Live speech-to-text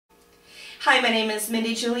Hi, my name is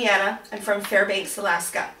Mindy Juliana. I'm from Fairbanks,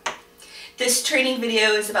 Alaska. This training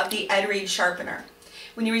video is about the Ed Reed Sharpener.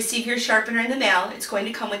 When you receive your sharpener in the mail, it's going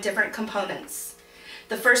to come with different components.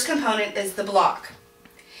 The first component is the block.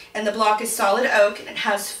 And the block is solid oak and it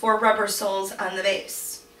has 4 rubber soles on the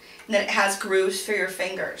base. And then it has grooves for your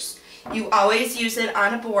fingers. You always use it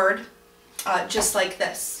on a board just like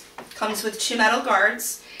this. Comes with 2 metal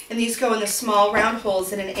guards, and these go in the small round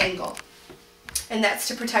holes at an angle. And that's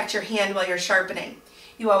to protect your hand while you're sharpening.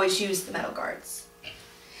 You always use the metal guards.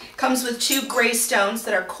 Comes with 2 gray stones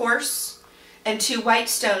that are coarse and 2 white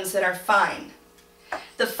stones that are fine.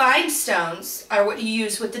 The fine stones are what you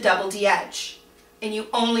use with the double D edge, and you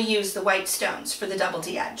only use the white stones for the double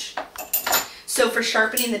D edge. So for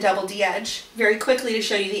sharpening the double D edge, very quickly to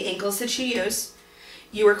show you the angles that you use,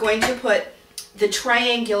 you are going to put the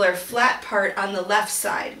triangular flat part on the left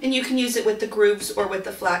side, and you can use it with the grooves or with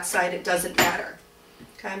the flat side, it doesn't matter.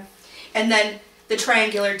 Okay? And then the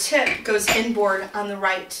triangular tip goes inboard on the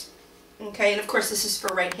right. Okay, and of course this is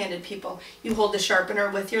for right-handed people. You hold the sharpener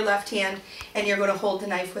with your left hand and you're going to hold the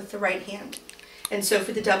knife with the right hand. And so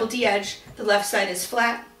for the double D edge, the left side is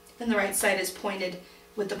flat and the right side is pointed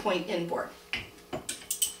with the point inboard.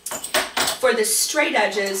 For the straight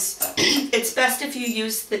edges, it's best if you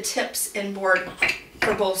use the tips inboard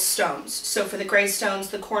for both stones. So for the gray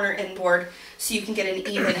stones, the corner inboard, so you can get an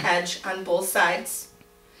even edge on both sides.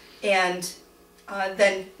 And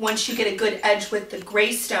then once you get a good edge with the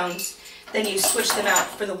gray stones, then you switch them out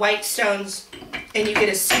for the white stones and you get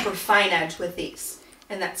a super fine edge with these.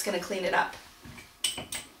 And that's going to clean it up.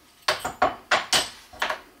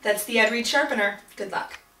 That's the Ed Reed Sharpener. Good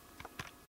luck.